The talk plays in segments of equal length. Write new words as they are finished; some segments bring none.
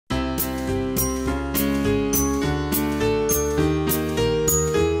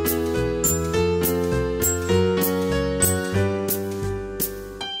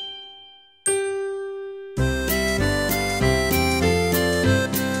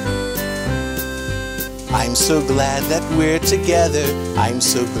I'm so glad that we're together. I'm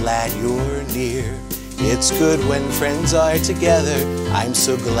so glad you're near. It's good when friends are together. I'm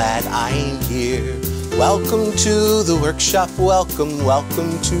so glad I'm here. Welcome to the workshop, welcome,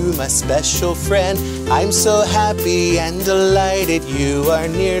 welcome to my special friend. I'm so happy and delighted you are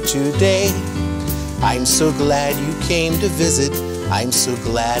near today. I'm so glad you came to visit. I'm so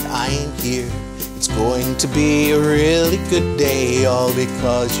glad I'm here. It's going to be a really good day, all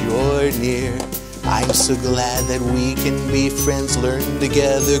because you're near. I'm so glad that we can be friends, learn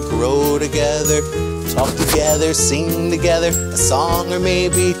together, grow together, talk together, sing together, a song or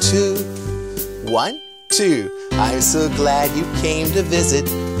maybe two. 1, 2. I'm so glad you came to visit.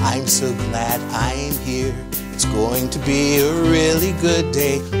 I'm so glad I'm here. It's going to be a really good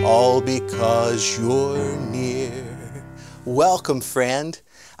day, all because you're near. Welcome, friend.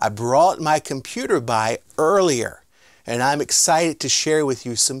 I brought my computer by earlier, and I'm excited to share with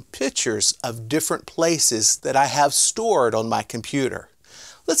you some pictures of different places that I have stored on my computer.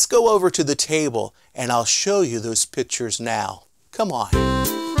 Let's go over to the table and I'll show you those pictures now. Come on.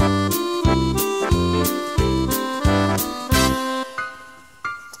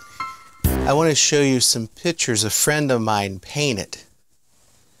 I want to show you some pictures a friend of mine painted.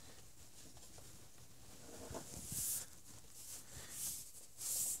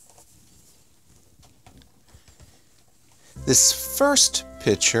 This first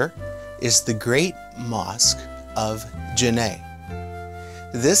picture is the Great Mosque of Janneh.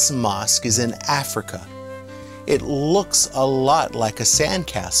 This mosque is in Africa. It looks a lot like a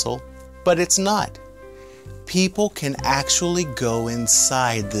sandcastle, but it's not. People can actually go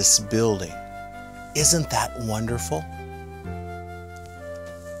inside this building. Isn't that wonderful?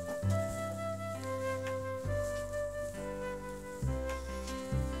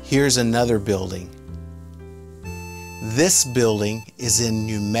 Here's another building. This building is in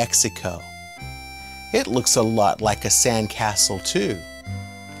New Mexico. It looks a lot like a sandcastle too.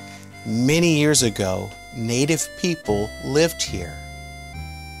 Many years ago, native people lived here.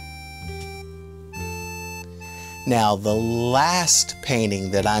 Now, the last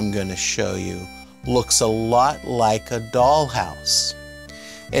painting that I'm going to show you looks a lot like a dollhouse.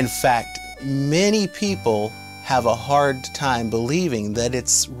 In fact, many people have a hard time believing that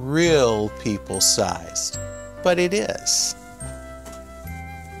it's real people-sized. But it is.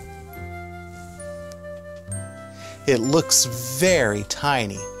 It looks very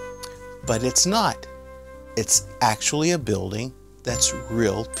tiny, but it's not. It's actually a building that's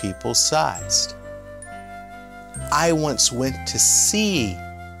real people-sized. I once went to see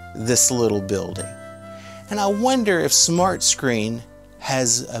this little building, and I wonder if Smart Screen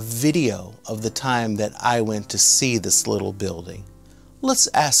has a video of the time that I went to see this little building. Let's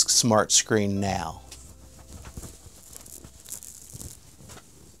ask Smart Screen now.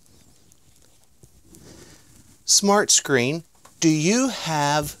 Smart Screen, do you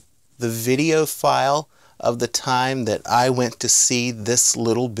have the video file of the time that I went to see this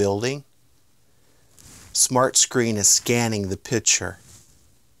little building? Smart Screen is scanning the picture.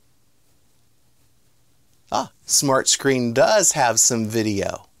 Smart Screen does have some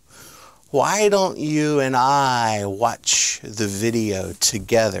video. Why don't you and I watch the video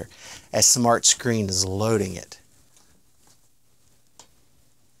together as Smart Screen is loading it?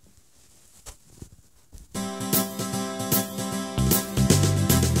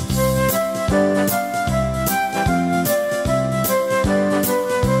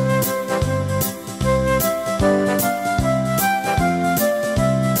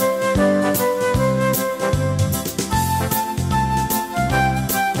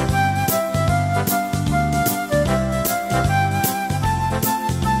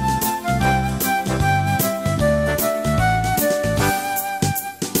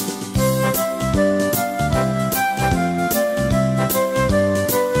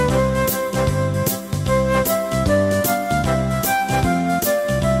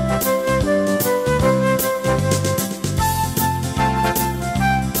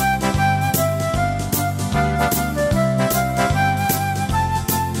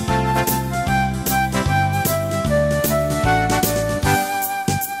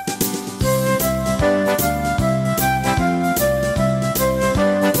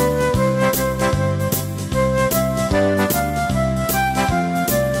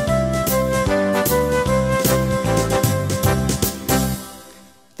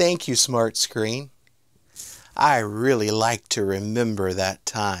 Thank you, Smart Screen. I really like to remember that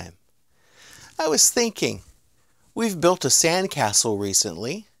time. I was thinking, we've built a sandcastle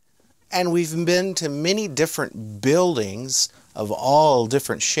recently, and we've been to many different buildings of all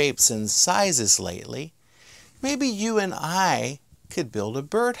different shapes and sizes lately. Maybe you and I could build a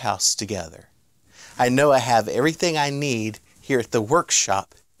birdhouse together. I know I have everything I need here at the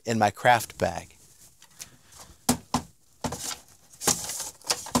workshop in my craft bag.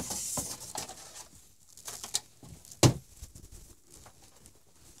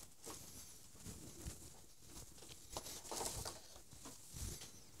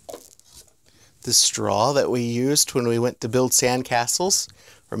 The straw that we used when we went to build sandcastles,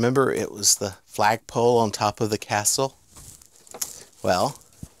 remember it was the flagpole on top of the castle? Well,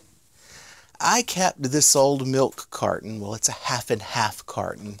 I kept this old milk carton, well it's a half and half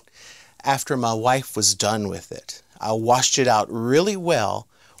carton, after my wife was done with it. I washed it out really well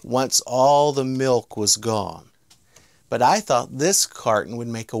once all the milk was gone. But I thought this carton would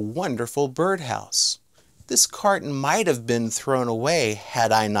make a wonderful birdhouse. This carton might have been thrown away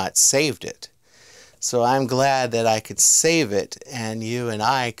had I not saved it. So I'm glad that I could save it and you and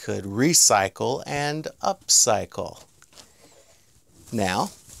I could recycle and upcycle. Now,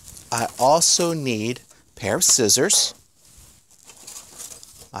 I also need a pair of scissors,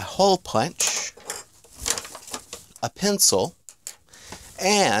 a hole punch, a pencil,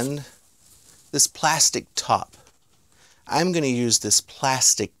 and this plastic top. I'm going to use this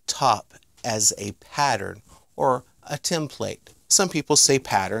plastic top as a pattern or a template. Some people say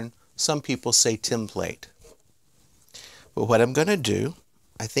pattern. Some people say template. But what I'm going to do,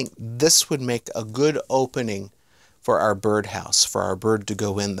 I think this would make a good opening for our birdhouse, for our bird to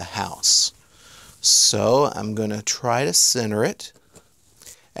go in the house. So I'm going to try to center it,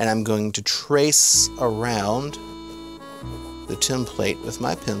 and I'm going to trace around the template with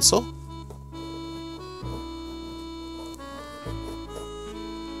my pencil.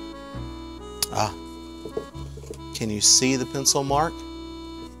 Can you see the pencil mark?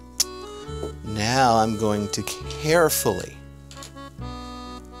 Now I'm going to carefully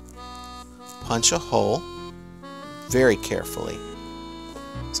punch a hole, very carefully.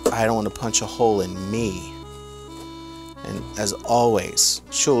 I don't want to punch a hole in me. And as always,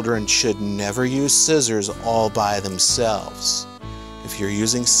 children should never use scissors all by themselves. If you're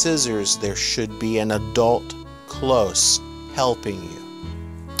using scissors, there should be an adult close helping you.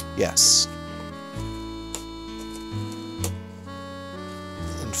 Yes.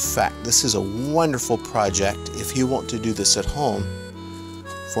 In fact, this is a wonderful project if you want to do this at home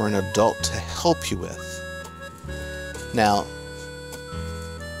for an adult to help you with. Now,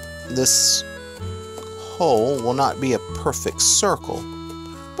 this hole will not be a perfect circle,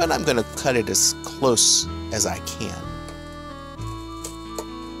 but I'm going to cut it as close as I can.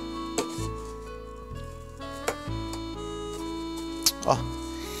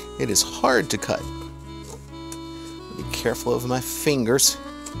 Oh, it is hard to cut. Be careful of my fingers.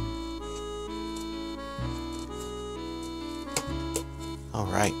 All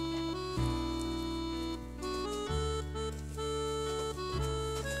right.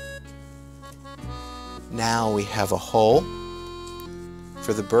 Now we have a hole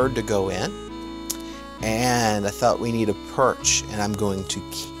for the bird to go in, and I thought we need a perch, and I'm going to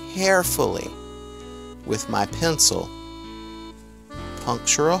carefully, with my pencil,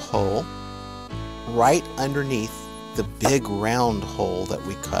 puncture a hole right underneath the big round hole that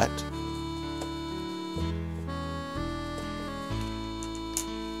we cut.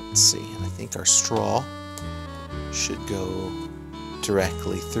 Let's see, and I think our straw should go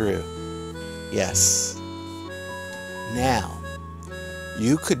directly through. Yes. Now,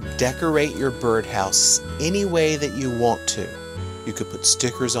 you could decorate your birdhouse any way that you want to. You could put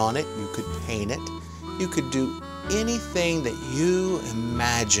stickers on it, you could paint it, you could do anything that you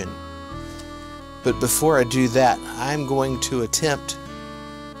imagine. But before I do that, I'm going to attempt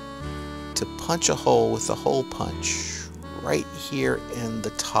to punch a hole with a hole punch right here in the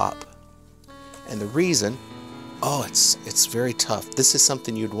top. And the reason, it's very tough. This is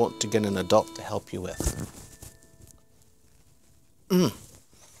something you'd want to get an adult to help you with.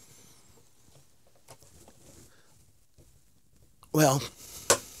 Well,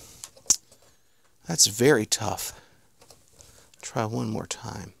 that's very tough. Try one more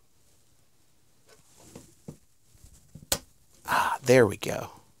time. There we go.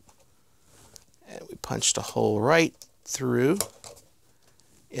 And we punched a hole right through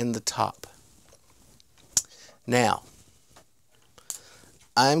in the top. Now,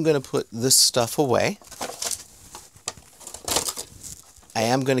 I'm going to put this stuff away. I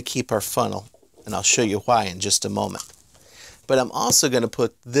am going to keep our funnel, and I'll show you why in just a moment. But I'm also going to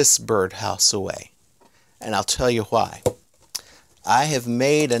put this birdhouse away, and I'll tell you why. I have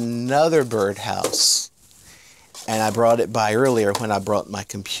made another birdhouse, and I brought it by earlier when I brought my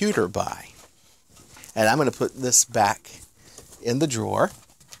computer by. And I'm going to put this back in the drawer.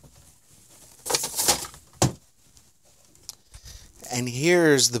 And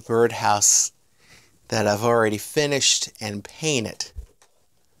here's the birdhouse that I've already finished and painted.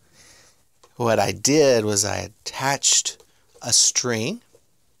 What I did was I attached a string,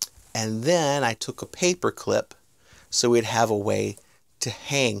 and then I took a paper clip so we'd have a way to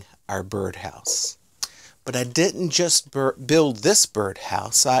hang our birdhouse. But I didn't just build this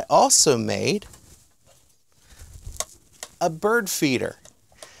birdhouse, I also made a bird feeder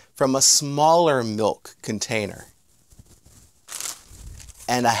from a smaller milk container.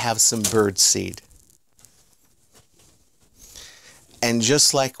 And I have some bird seed. And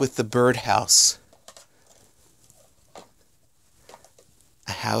just like with the birdhouse,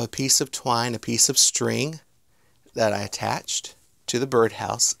 I have a piece of twine, a piece of string that I attached to the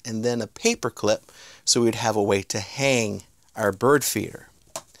birdhouse, and then a paper clip so we'd have a way to hang our bird feeder.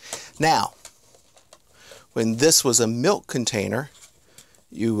 Now, when this was a milk container,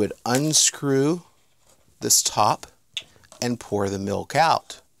 you would unscrew this top and pour the milk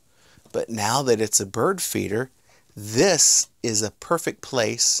out. But now that it's a bird feeder, this is a perfect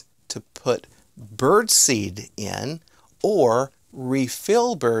place to put bird seed in or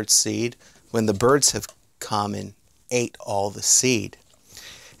refill bird seed when the birds have come and ate all the seed.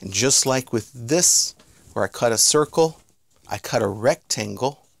 And just like with this, where I cut a circle, I cut a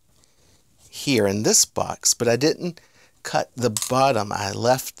rectangle here in this box, but I didn't cut the bottom. I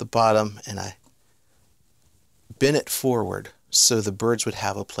left the bottom and I bent it forward so the birds would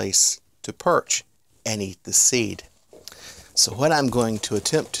have a place to perch and eat the seed. So what I'm going to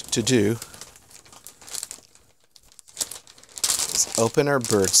attempt to do is open our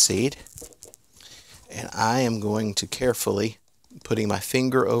bird seed, and I am going to carefully, putting my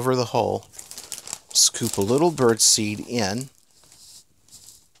finger over the hole, scoop a little bird seed in.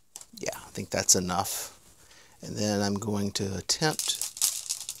 Yeah, I think that's enough. And then I'm going to attempt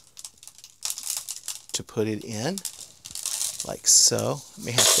to put it in like so. I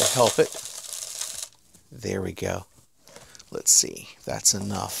may have to help it. There we go. Let's see if that's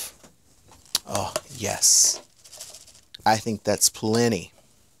enough. Oh, yes. I think that's plenty.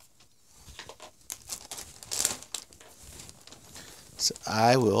 So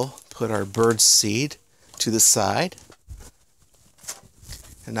I will put our bird seed to the side.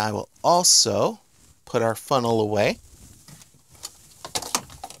 And I will also put our funnel away.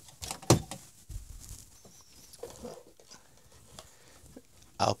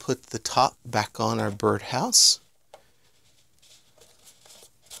 I'll put the top back on our birdhouse.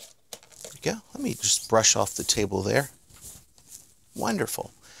 There we go. Let me just brush off the table there.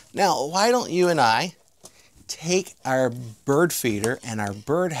 Wonderful. Now, why don't you and I take our bird feeder and our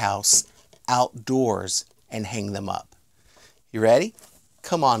birdhouse outdoors and hang them up? You ready?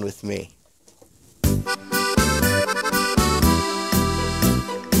 Come on with me.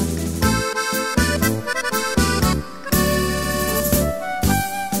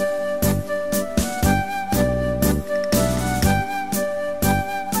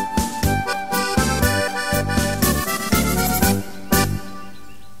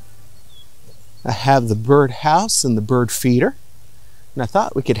 I have the birdhouse and the bird feeder, and I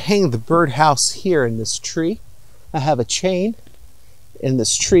thought we could hang the birdhouse here in this tree. I have a chain in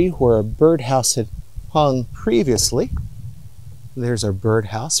this tree where a birdhouse had hung previously. There's our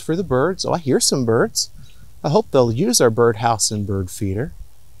birdhouse for the birds. Oh, I hear some birds. I hope they'll use our birdhouse and bird feeder.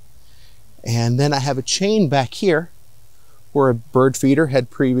 And then I have a chain back here where a bird feeder had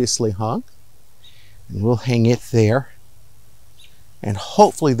previously hung, and we'll hang it there. And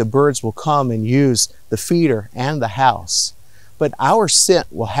hopefully the birds will come and use the feeder and the house. But our scent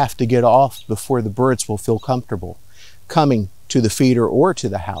will have to get off before the birds will feel comfortable coming to the feeder or to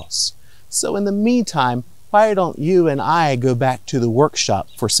the house. So in the meantime, why don't you and I go back to the workshop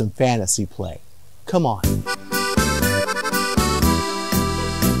for some fantasy play? Come on.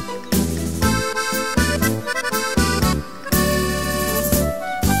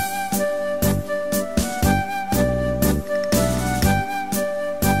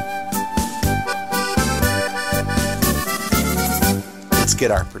 Let's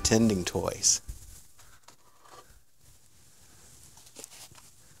get our pretending toys.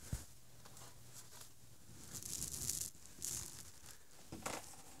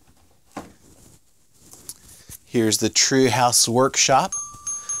 Here's the treehouse workshop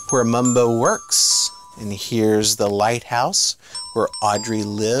where Mumbo works, and here's the lighthouse where Audrey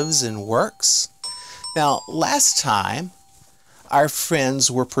lives and works. Now, last time, our friends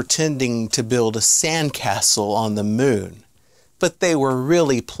were pretending to build a sandcastle on the moon, but they were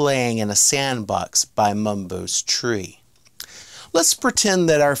really playing in a sandbox by Mumbo's tree. Let's pretend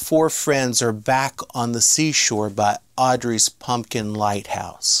that our four friends are back on the seashore by Audrey's pumpkin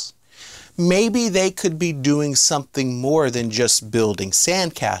lighthouse. Maybe they could be doing something more than just building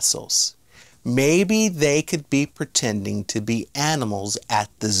sandcastles. Maybe they could be pretending to be animals at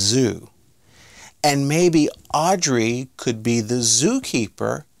the zoo. And maybe Audrey could be the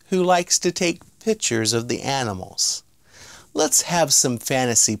zookeeper who likes to take pictures of the animals. Let's have some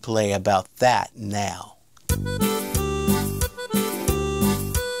fantasy play about that now.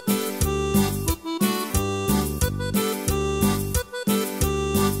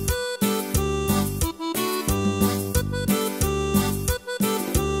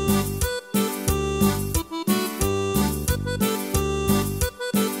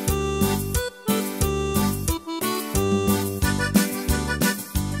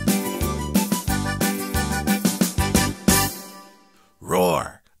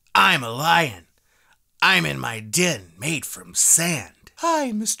 Roar! I'm a lion. I'm in my den made from sand.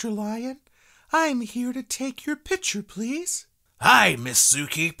 Hi, Mr. Lion. I'm here to take your picture, please. Hi, Miss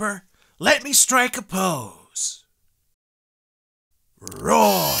Zookeeper. Let me strike a pose.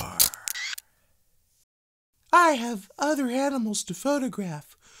 Roar! I have other animals to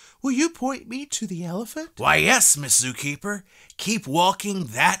photograph. Will you point me to the elephant? Why, yes, Miss Zookeeper. Keep walking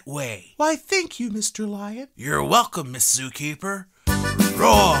that way. Why, thank you, Mr. Lion. You're welcome, Miss Zookeeper.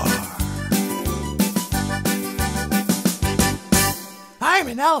 Roar! I'm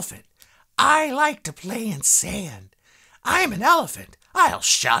an elephant. I like to play in sand. I'm an elephant. I'll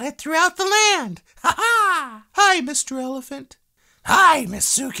shout it throughout the land. Ha ha! Hi, Mr. Elephant. Hi, Miss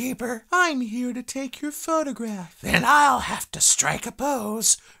Zookeeper. I'm here to take your photograph. Then I'll have to strike a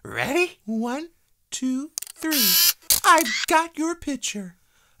pose. Ready? 1, 2, 3. I've got your picture.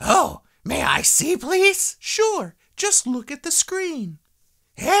 Oh, may I see, please? Sure, just look at the screen.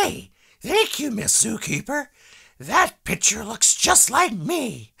 Hey, thank you, Miss Zookeeper. That picture looks just like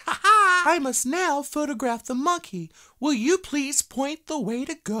me. Ha ha! I must now photograph the monkey. Will you please point the way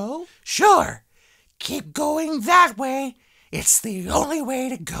to go? Sure. Keep going that way. It's the only way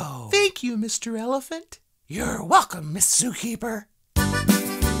to go. Thank you, Mr. Elephant. You're welcome, Miss Zookeeper.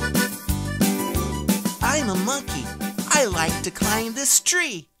 I'm a monkey. I like to climb this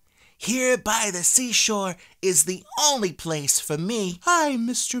tree. Here by the seashore is the only place for me. Hi,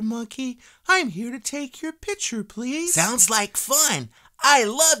 Mr. Monkey. I'm here to take your picture, please. Sounds like fun. I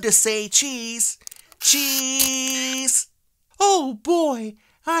love to say cheese. Cheese! Oh, boy.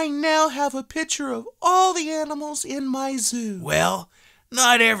 I now have a picture of all the animals in my zoo. Well,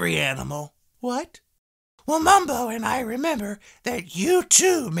 not every animal. What? Well, Mumbo and I remember that you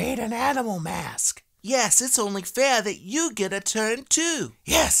too made an animal mask. Yes, it's only fair that you get a turn too.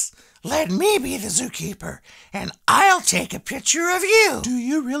 Yes, let me be the zookeeper, and I'll take a picture of you. Do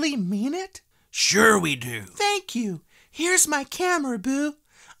you really mean it? Sure we do. Thank you. Here's my camera, Boo.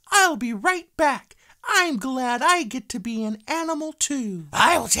 I'll be right back. I'm glad I get to be an animal too.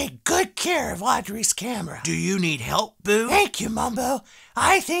 I will take good care of Audrey's camera. Do you need help, Boo? Thank you, Mumbo.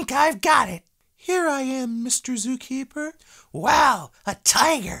 I think I've got it. Here I am, Mr. Zookeeper. Wow, a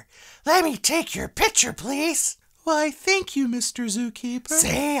tiger. Let me take your picture, please. Why, thank you, Mr. Zookeeper.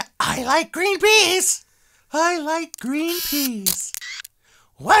 Say, I like green peas. I like green peas.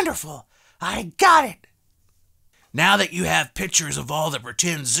 Wonderful. I got it. Now that you have pictures of all the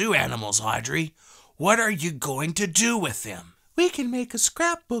pretend zoo animals, Audrey, what are you going to do with them? We can make a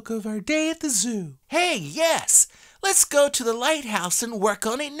scrapbook of our day at the zoo. Hey, yes. Let's go to the lighthouse and work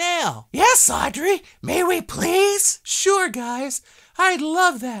on it now. Yes, Audrey. May we please? Sure, guys. I'd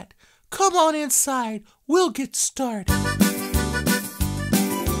love that. Come on inside. We'll get started.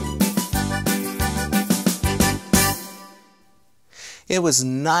 It was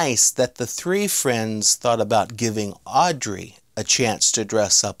nice that the three friends thought about giving Audrey a chance to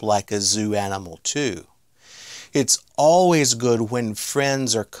dress up like a zoo animal too. It's always good when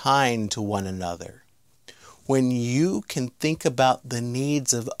friends are kind to one another. When you can think about the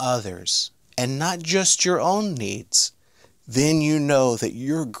needs of others and not just your own needs, then you know that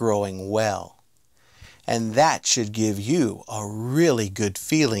you're growing well. And that should give you a really good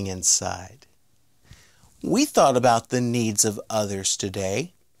feeling inside. We thought about the needs of others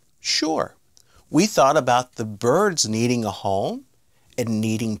today. Sure, we thought about the birds needing a home and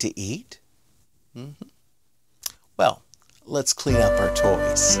needing to eat. Well, let's clean up our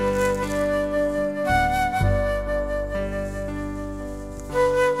toys.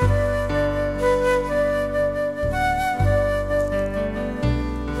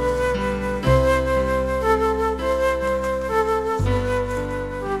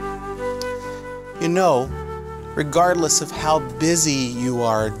 You know, regardless of how busy you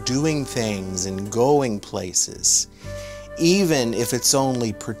are doing things and going places, even if it's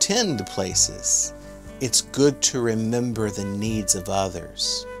only pretend places, it's good to remember the needs of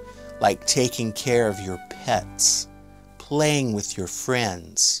others, like taking care of your pets, playing with your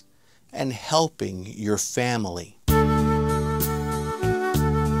friends, and helping your family.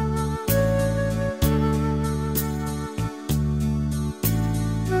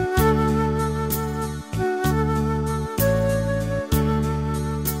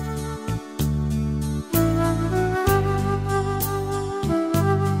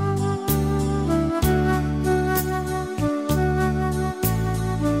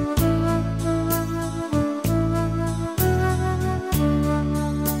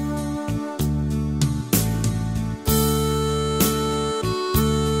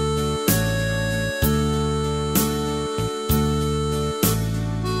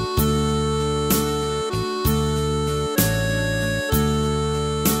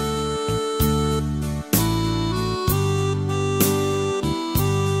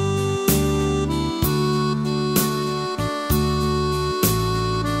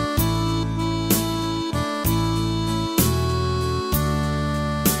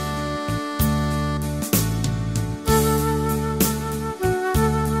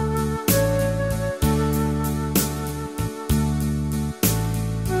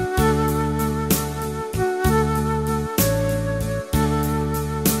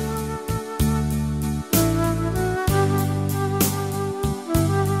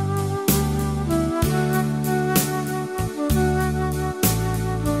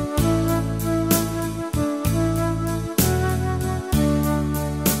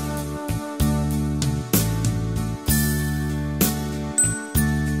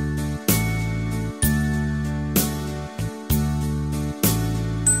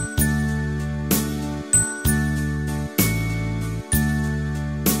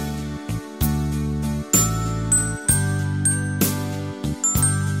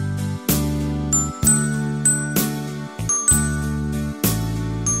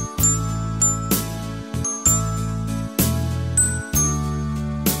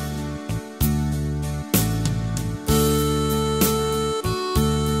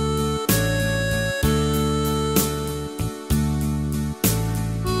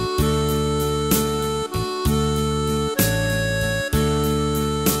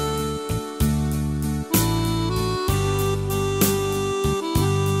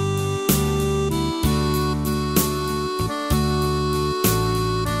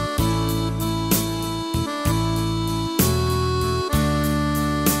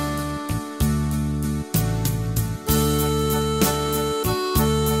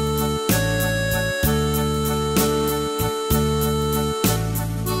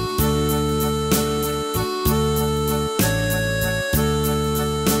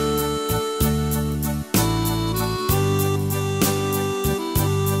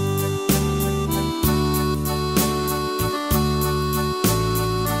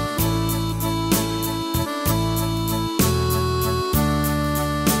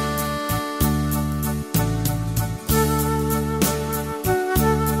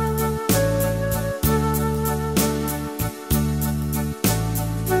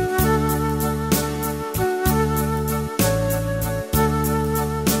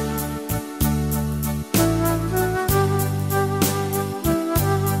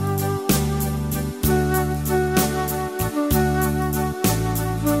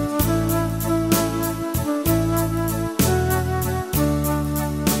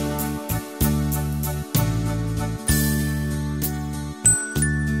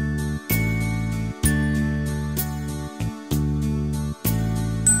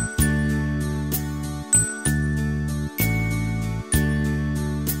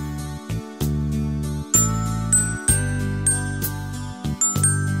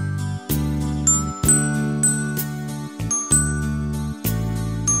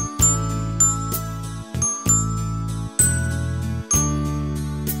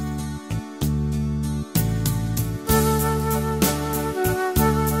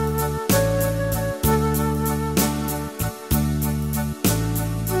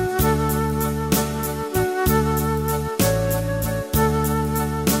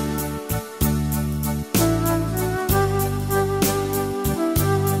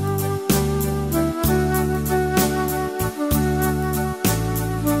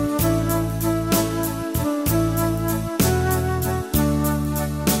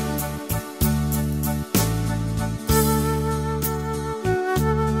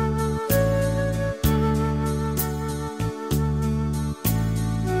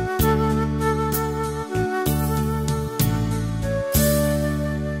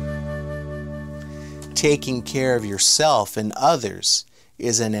 taking care of yourself and others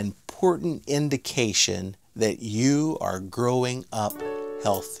is an important indication that you are growing up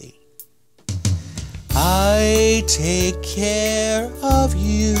healthy. I take care of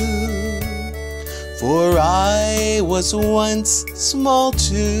you. For I was once small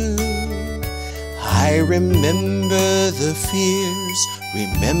too. I remember the fears,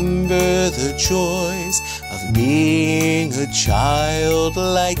 remember the joys of being a child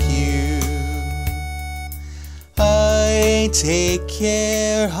like you. I take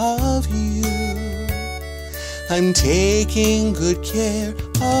care of you. I'm taking good care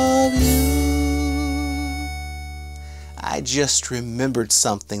of you. I just remembered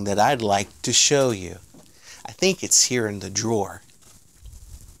something that I'd like to show you. I think it's here in the drawer.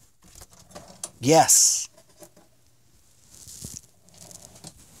 Yes.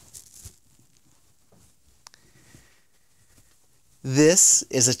 This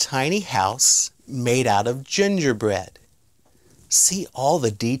is a tiny house made out of gingerbread. See all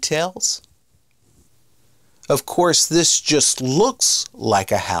the details? Of course, this just looks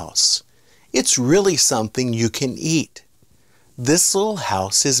like a house. It's really something you can eat. This little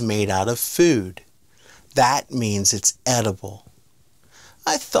house is made out of food. That means it's edible.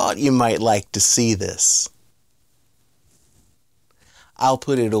 I thought you might like to see this. I'll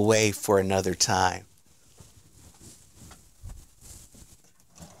put it away for another time.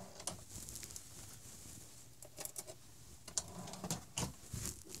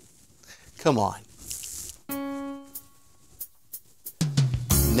 Come on.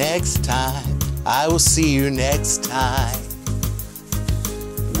 Next time, I will see you next time.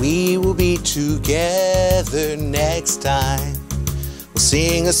 We will be together next time. We'll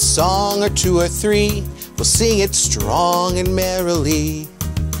sing a song or two or three. We'll sing it strong and merrily.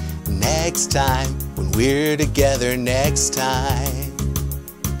 Next time, when we're together next time.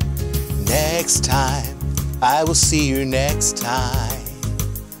 Next time, I will see you next time.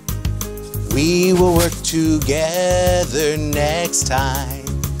 We will work together next time.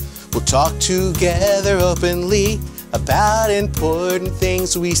 We'll talk together openly about important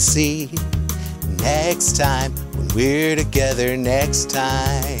things we see. Next time, when we're together next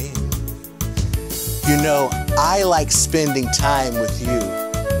time. You know, I like spending time with you.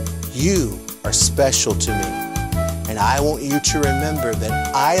 You are special to me. And I want you to remember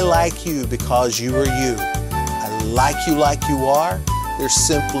that I like you because you are you. I like you are. There's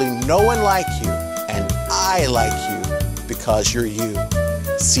simply no one like you. And I like you because you're you.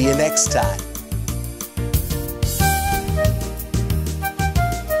 See you next time.